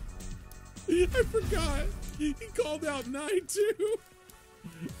 I forgot. He called out 9-2.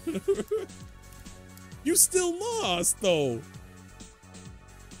 You still lost though.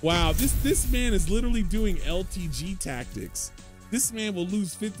 Wow, this man is literally doing LTG tactics. This man will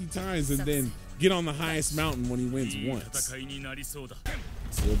lose 50 times and then get on the highest mountain when he wins once.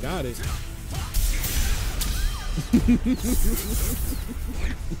 Still got it.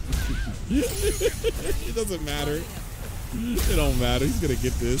 It doesn't matter. It don't matter. He's gonna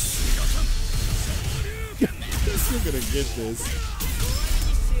get this. He's still gonna get this.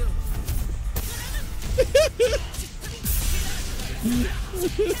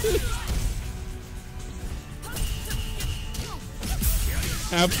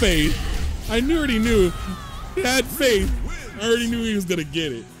 Have faith. I already knew. Had faith. I already knew he was gonna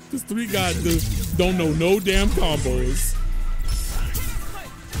get it. Because 3 God don't know no damn combos.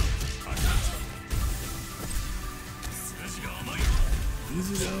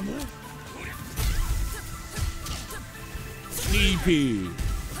 Easy down. EP.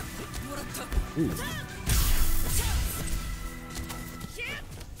 Ooh.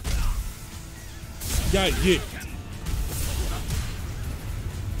 Got hit.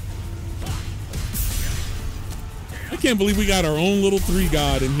 I can't believe we got our own little 3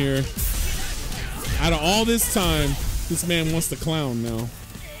 God in here. Out of all this time, this man wants to clown now.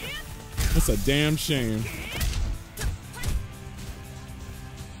 That's a damn shame.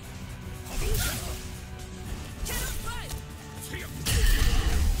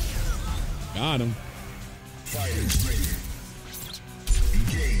 Got him. Fighters ready.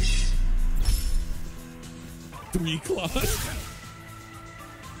 Engage. 3 claws.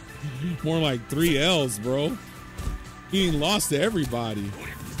 More like 3 L's, bro. He ain't lost to everybody.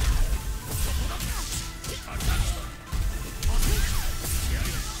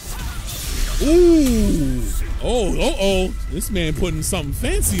 Ooh. Oh. This man putting something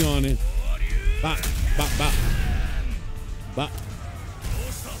fancy on it. Bop, bop, bop. Bop.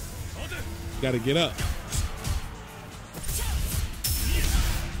 Gotta get up.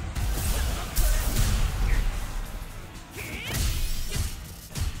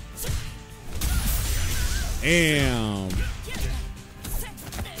 Damn.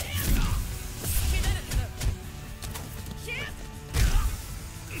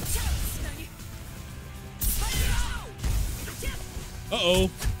 Uh-oh.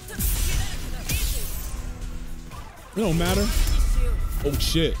 It don't matter. Oh,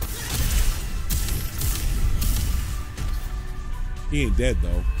 shit. He ain't dead,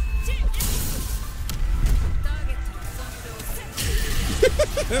 though.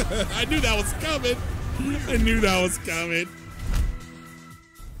 I knew that was coming. I knew that was coming.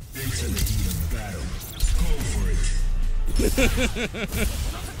 Into the heat of battle. Go for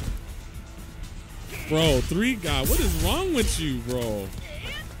it. Bro, 3 guy, what is wrong with you, bro?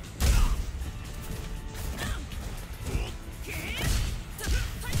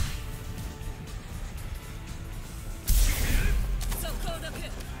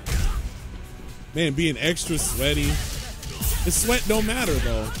 Man, being extra sweaty. His sweat don't matter,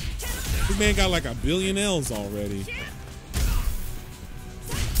 though. This man got like 1 billion L's already.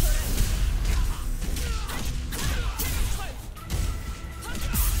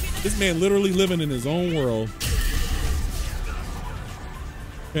 This man literally living in his own world.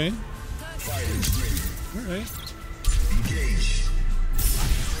 Okay. All right. Engage.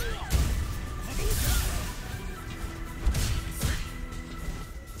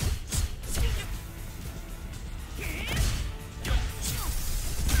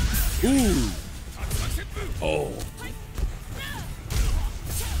 Ooh. Oh.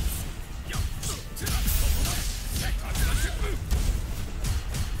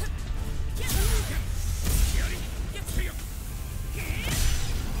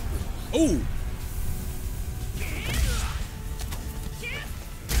 Ooh.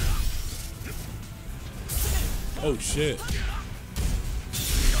 Oh shit.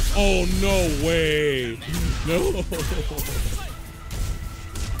 Oh no way. No.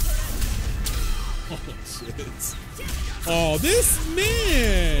 Oh shit. Oh, this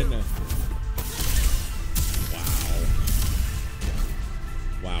man.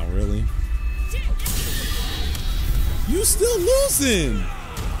 Wow. Wow, really? You still losing.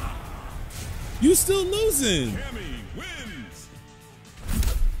 You still losing. Cammy wins.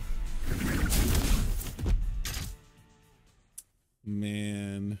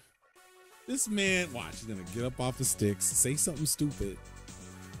 Man. This man, watch, he's gonna get up off the sticks, say something stupid.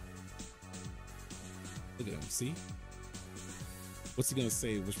 Look at him, see? What's he gonna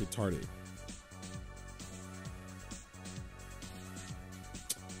say was retarded?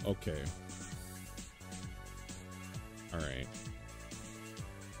 Okay. All right.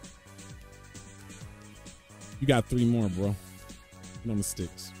 You got 3 more, bro. Get on the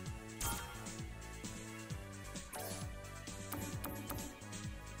sticks.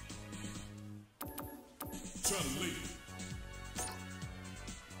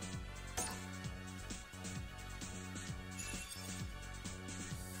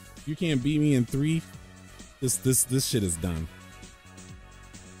 You can't beat me in 3. This shit is done.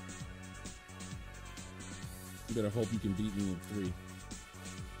 You better hope you can beat me in 3.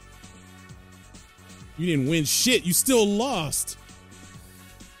 You didn't win shit. You still lost.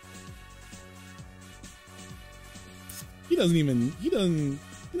 He don't even need Chun.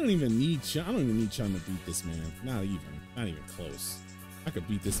 I don't even need Chun to beat this man. Not even close. I could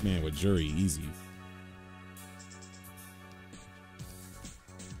beat this man with Jury easy.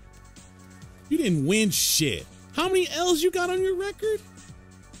 You didn't win shit. How many L's you got on your record?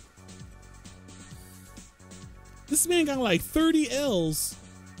 This man got like 30 L's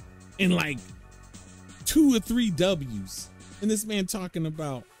and like 2 or 3 W's. And this man talking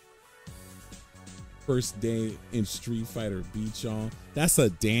about first day in Street Fighter beat y'all. That's a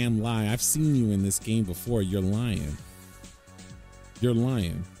damn lie. I've seen you in this game before. You're lying. You're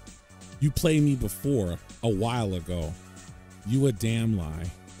lying. You played me before a while ago. You a damn lie.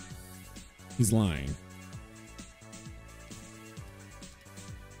 He's lying.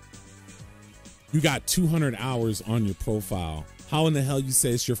 You got 200 hours on your profile. How in the hell you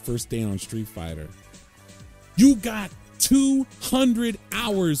say it's your first day on Street Fighter? You got 200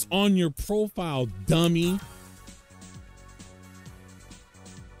 hours on your profile, dummy.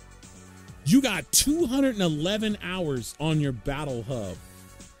 You got 211 hours on your Battle Hub,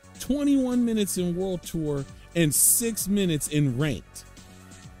 21 minutes in World Tour, and 6 minutes in Ranked.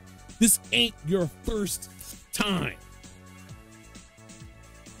 This ain't your first time.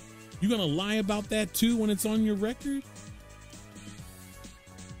 You gonna lie about that too when it's on your record?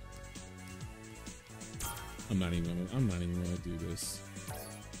 I'm not even gonna do this.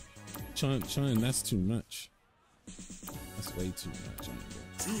 Chun, that's too much. That's way too much.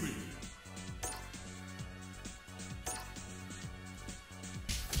 Judy.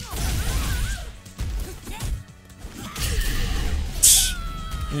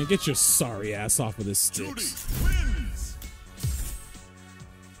 Man, get your sorry ass off of this stick. Judy wins.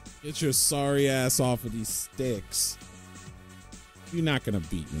 Get your sorry ass off of these sticks. You're not gonna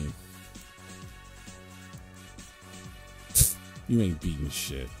beat me. You ain't beating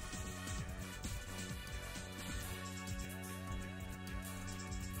shit.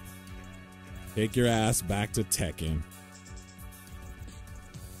 Take your ass back to Tekken.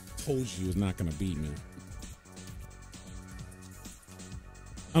 Told you he was not gonna beat me.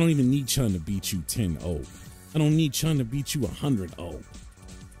 I don't even need Chun to beat you 10-0. I don't need Chun to beat you 100-0.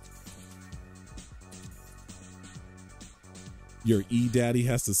 Your E-Daddy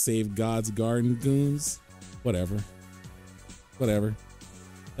has to save God's garden, goons? Whatever. Whatever.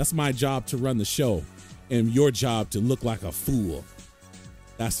 That's my job to run the show, and your job to look like a fool.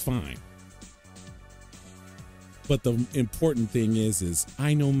 That's fine. But the important thing is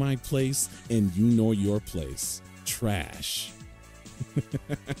I know my place and you know your place. Trash.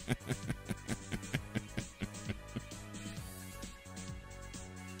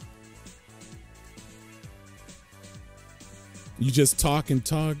 You just talk and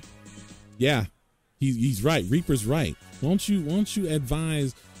talk. Yeah, he's right. Reaper's right. Won't you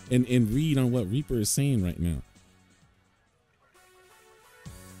advise and read on what Reaper is saying right now?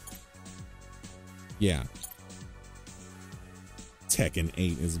 Yeah. Tekken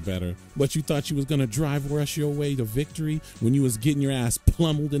 8 is better. But you thought you was gonna rush your way to victory when you was getting your ass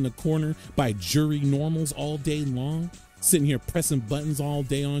pummeled in the corner by jury normals all day long, sitting here pressing buttons all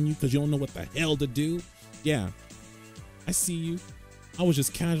day on you because you don't know what the hell to do? Yeah, I see you. I was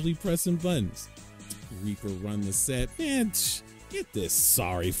just casually pressing buttons. Reaper run the set. Man, get this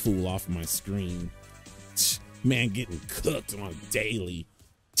sorry fool off my screen. Man getting cooked on a daily.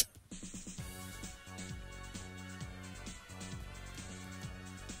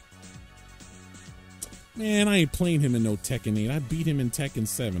 Man, I ain't playing him in no Tekken 8. I beat him in Tekken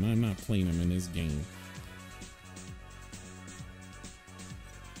 7. I'm not playing him in this game.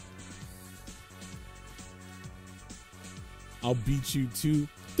 I'll beat you too.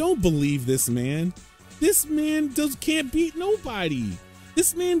 Don't believe this man. This man can't beat nobody.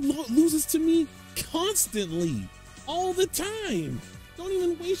 This man loses to me constantly, all the time. Don't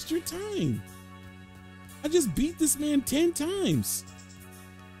even waste your time. I just beat this man 10 times.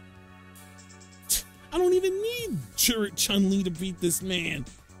 I don't even need Chun-Li to beat this man.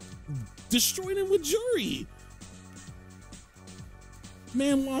 Destroyed him with Jury.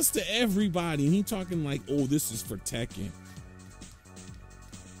 Man lost to everybody, and he talking like, oh, this is for Tekken.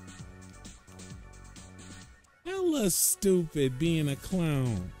 Hella stupid being a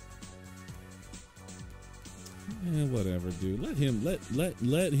clown. Whatever, dude.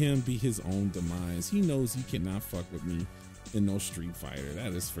 Let him be his own demise. He knows he cannot fuck with me in no Street Fighter.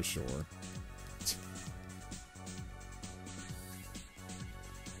 That is for sure.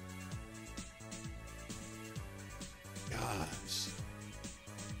 Gosh.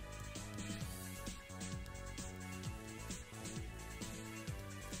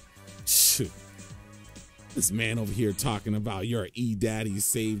 Shoot. This man over here talking about your E-Daddy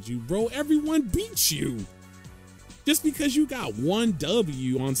saved you. Bro, everyone beats you. Just because you got one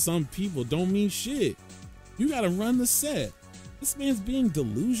W on some people don't mean shit. You gotta run the set. This man's being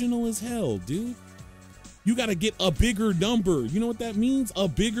delusional as hell, dude. You gotta get a bigger number. You know what that means? A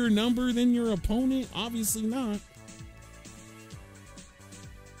bigger number than your opponent? Obviously not.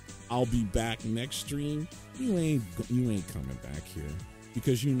 I'll be back next stream. You ain't coming back here.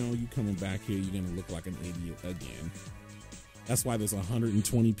 Because you know you coming back here, you're gonna look like an idiot again. That's why there's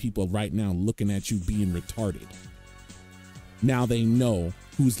 120 people right now looking at you being retarded. Now they know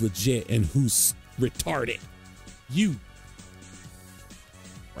who's legit and who's retarded. You.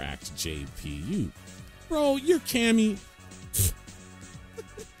 Cracked JP. You. Bro, you're Cammy.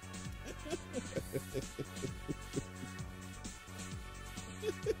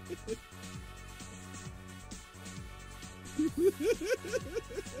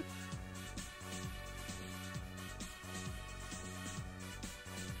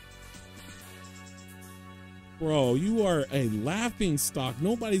 Bro, you are a laughing stock.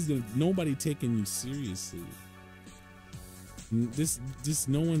 Nobody taking you seriously. This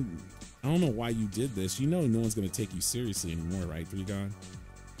no one, I don't know why you did this. You know no one's gonna take you seriously anymore, right, Three God?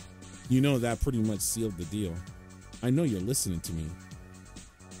 You know that pretty much sealed the deal. I know you're listening to me.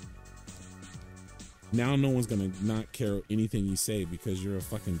 Now no one's gonna not care anything you say because you're a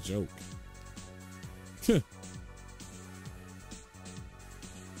fucking joke.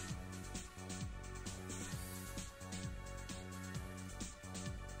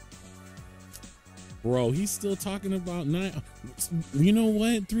 Bro, he's still talking about Nye. You know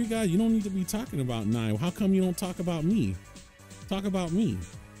what, Three Guys? You don't need to be talking about Nye. How come you don't talk about me? Talk about me.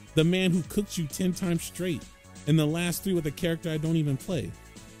 The man who cooked you 10 times straight. And the last 3 with a character I don't even play.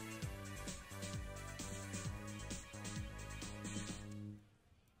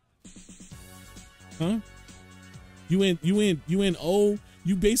 Huh? You went 0.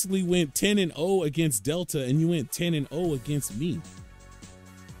 You basically went 10-0 against Delta, and you went 10-0 against me.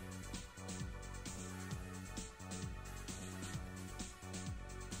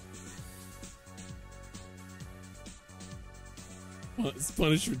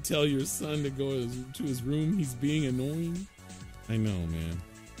 Punisher, tell your son to go to his room. He's being annoying. I know, man.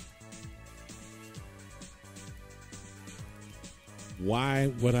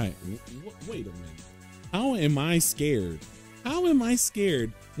 Why would I? Wait a minute. How am I scared? How am I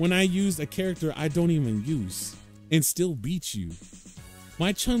scared when I use a character I don't even use and still beat you?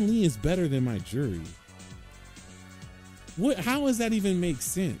 My Chun-Li is better than my Jury. What? How does that even make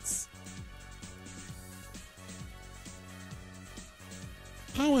sense?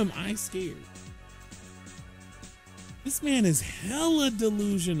 How am I scared? This man is hella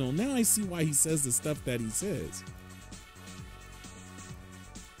delusional. Now I see why he says the stuff that he says.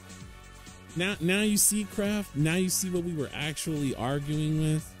 Now you see, Kraft. Now you see what we were actually arguing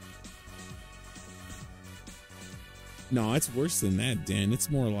with. No, it's worse than that, Dan. It's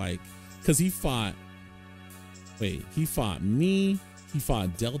more like, because he fought. Wait, he fought me. He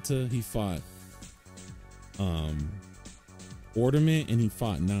fought Delta. He fought Ornament, and he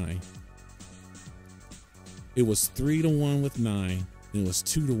fought Nye. It was 3-1 with Nye. It was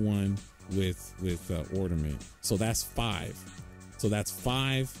 2-1 with Ornament. So that's 5. So that's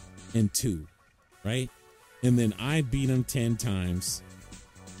 5 and 2, right? And then I beat him 10 times.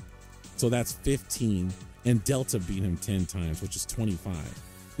 So that's 15. And Delta beat him 10 times, which is 25.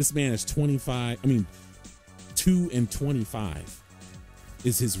 This man is 25. I mean, 2-25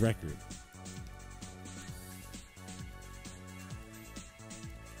 is his record.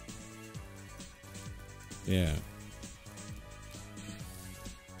 Yeah.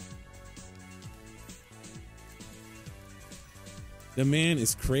 The man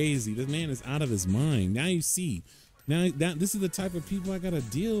is crazy. The man is out of his mind. Now you see. Now that this is the type of people I gotta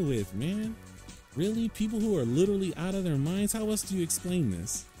deal with, man. Really? People who are literally out of their minds? How else do you explain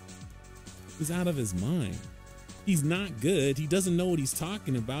this? He's out of his mind. He's not good. He doesn't know what he's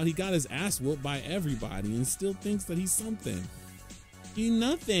talking about. He got his ass whooped by everybody and still thinks that he's something. He's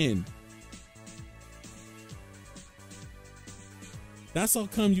nothing. That's how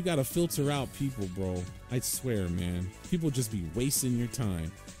come you gotta filter out people, bro. I swear, man. People just be wasting your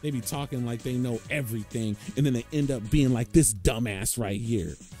time. They be talking like they know everything, and then they end up being like this dumbass right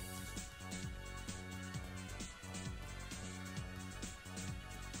here.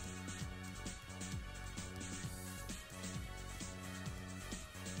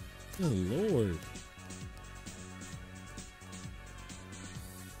 Good Lord.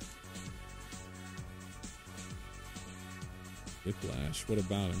 Whiplash, what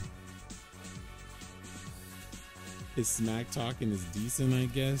about him? His smack talking is decent, I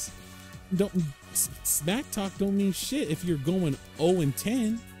guess. Smack talk don't mean shit if you're going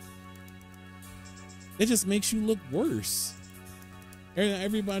 0-10. It just makes you look worse.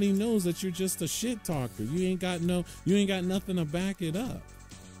 Everybody knows that you're just a shit talker. You ain't got nothing to back it up.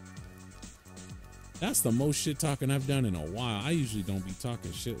 That's the most shit talking I've done in a while. I usually don't be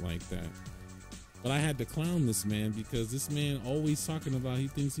talking shit like that. But I had to clown this man because this man always talking about he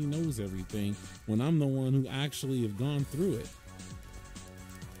thinks he knows everything when I'm the one who actually have gone through it.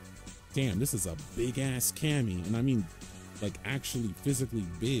 Damn, this is a big ass cami, and I mean like actually physically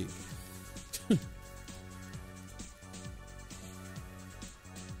big.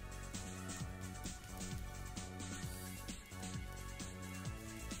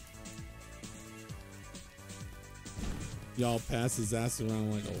 Y'all pass his ass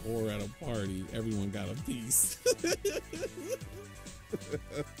around like a whore at a party. Everyone got a piece.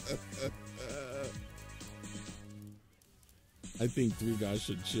 I think Three Guys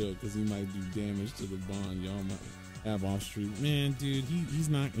should chill because he might do damage to the bond. Y'all might have off street. Man, dude, he's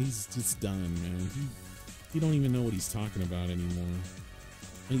just done, man. He don't even know what he's talking about anymore.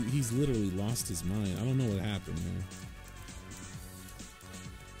 He's literally lost his mind. I don't know what happened, man.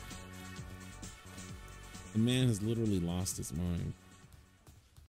 The man has literally lost his mind.